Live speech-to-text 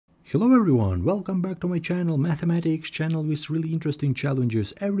Hello everyone, welcome back to my channel, Mathematics channel with really interesting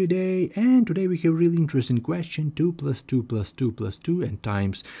challenges every day, and today we have really interesting question 2 plus 2 plus 2 plus 2 and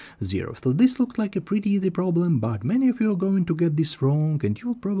times 0. So this looks like a pretty easy problem, but many of you are going to get this wrong and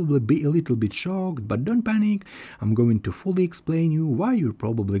you'll probably be a little bit shocked, but don't panic, I'm going to fully explain you why you're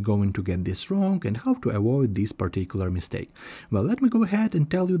probably going to get this wrong and how to avoid this particular mistake. Well, let me go ahead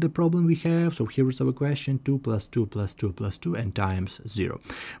and tell you the problem we have. So here is our question 2 plus 2 plus 2 plus 2 and times 0.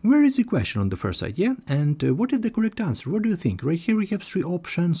 Very easy question on the first side, yeah? And what is the correct answer? What do you think? Right here we have three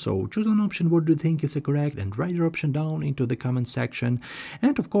options, so choose one option, what do you think is the correct, and write your option down into the comment section.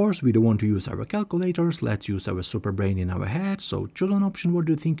 And of course, we don't want to use our calculators, let's use our super brain in our head. So choose one option, what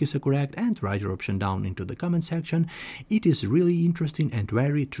do you think is the correct, and write your option down into the comment section. It is really interesting and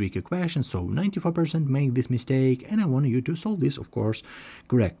very tricky question, so 94% make this mistake, and I want you to solve this, of course,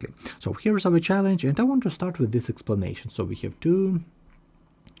 correctly. So here's our challenge, and I want to start with this explanation. So we have 2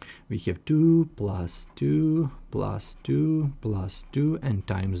 plus 2 plus 2 plus 2 and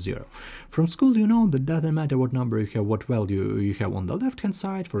times 0. From school you know that doesn't matter what number you have, what value you have on the left hand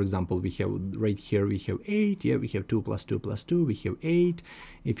side. For example, we have right here we have 8, yeah, we have 2 plus 2 plus 2, we have 8.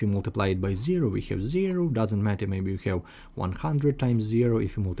 If you multiply it by 0, we have 0. Doesn't matter, maybe you have 100 times 0.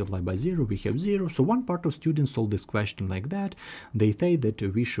 If you multiply by 0, we have 0. So one part of students solve this question like that. They say that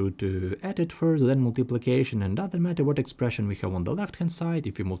we should add it first, then multiplication, and doesn't matter what expression we have on the left hand side.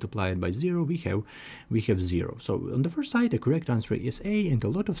 If you multiply it by 0, we have 0. So on the first side the correct answer is A, and a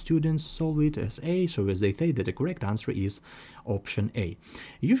lot of students solve it as A, so as they say that the correct answer is option A.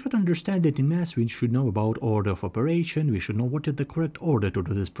 You should understand that in math we should know about order of operation, we should know what is the correct order to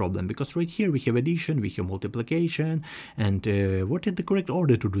do this problem, because right here we have addition, we have multiplication, and what is the correct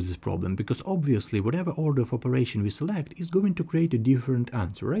order to do this problem, because obviously whatever order of operation we select is going to create a different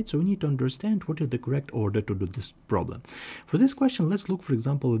answer, right? So we need to understand what is the correct order to do this problem. For this question, let's look for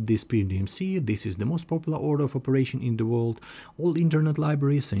example at this PMDMC. This is the most popular order of operation in the world. All internet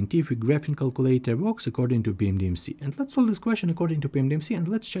libraries, scientific graphing calculator works according to PMDMC. And let's solve this question according to PMDMC, and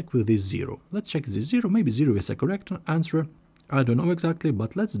let's check with this 0. Let's check this 0. Maybe 0 is a correct answer. I don't know exactly,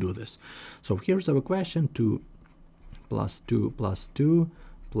 but let's do this. So here's our question: 2 plus 2 plus 2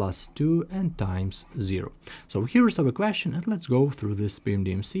 plus 2 and times 0. So here's our question, and let's go through this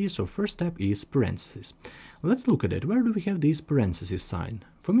PMDMC. So first step is parentheses. Let's look at it. Where do we have this parentheses sign?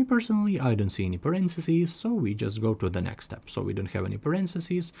 For me personally, I don't see any parentheses, so we just go to the next step. So we don't have any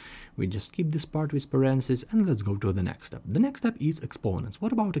parentheses, we just keep this part with parentheses, and let's go to the next step. The next step is exponents.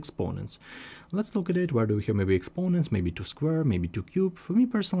 What about exponents? Let's look at it. Where do we have maybe exponents? Maybe 2 square, maybe 2 cube. For me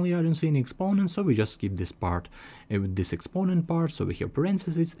personally, I don't see any exponents, so we just keep this part with this exponent part. So we have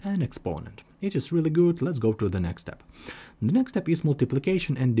parentheses and exponent. It is really good. Let's go to the next step. The next step is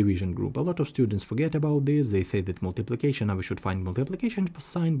multiplication and division group. A lot of students forget about this. They say that multiplication, now we should find multiplication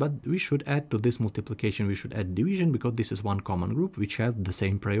sign, but we should add to this multiplication, we should add division, because this is one common group which have the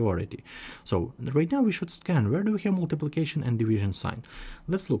same priority. So right now we should scan where do we have multiplication and division sign.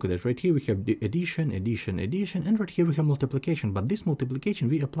 Let's look at it. Right here we have addition, addition, addition, and right here we have multiplication, but this multiplication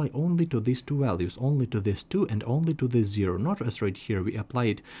we apply only to these two values, only to this 2 and only to this 0, not as right here we apply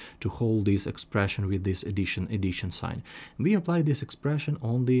it to hold this expression with this addition sign. We apply this expression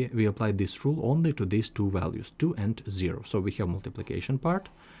only, we apply this rule only to these two values, 2 and 0. So we have multiplication part,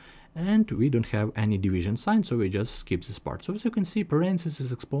 and we don't have any division sign, so we just skip this part. So as you can see,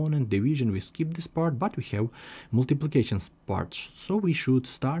 parentheses, exponent, division, we skip this part, but we have multiplication part, so we should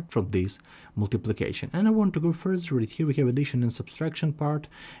start from this multiplication. And I want to go further. Right here we have addition and subtraction part,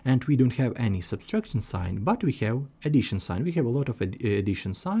 and we don't have any subtraction sign, but we have addition sign. We have a lot of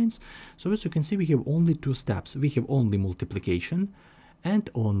addition signs, so as you can see we have only two steps. We have only multiplication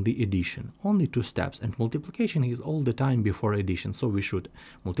and only addition, only two steps, and multiplication is all the time before addition, so we should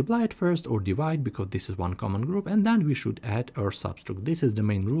multiply it first or divide, because this is one common group, and then we should add or subtract. This is the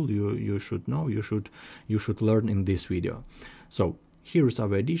main rule you should know, you should learn in this video. So here's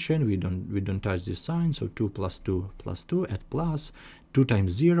our addition, we don't touch this sign, so 2 plus 2 plus 2 at plus 2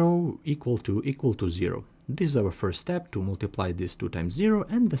 times 0 equal to 0. This is our first step, to multiply this 2 times 0,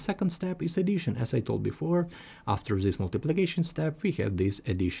 and the second step is addition. As I told before, after this multiplication step we have this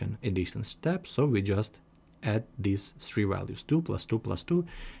addition step, so we just add these three values, 2 plus 2 plus 2,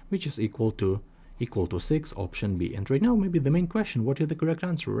 which is equal to 6, option B. And right now maybe the main question, what is the correct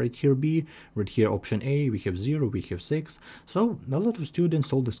answer? Right here B, right here option A, we have 0, we have 6. So a lot of students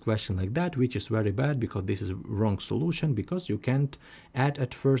solve this question like that, which is very bad, because this is wrong solution, because you can't add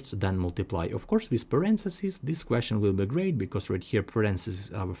at first then multiply. Of course with parentheses this question will be great, because right here parentheses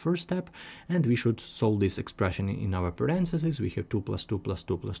is our first step, and we should solve this expression in our parentheses. We have 2 plus 2 plus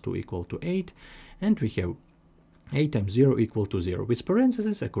 2 plus 2 equal to 8, and we have a times 0 equal to 0. With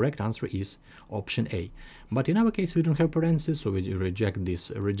parentheses, the correct answer is option A. But in our case, we don't have parentheses, so we reject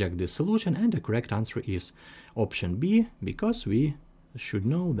this solution, and the correct answer is option B, because we should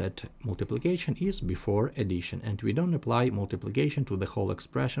know that multiplication is before addition, and we don't apply multiplication to the whole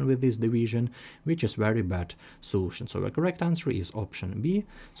expression with this division, which is very bad solution. So the correct answer is option B.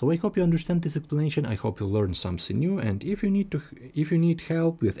 So I hope you understand this explanation. I hope you learned something new, and if you need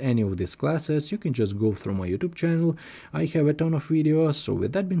help with any of these classes, you can just go through my YouTube channel. I have a ton of videos. So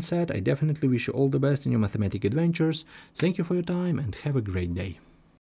with that being said, I definitely wish you all the best in your mathematical adventures. Thank you for your time and have a great day.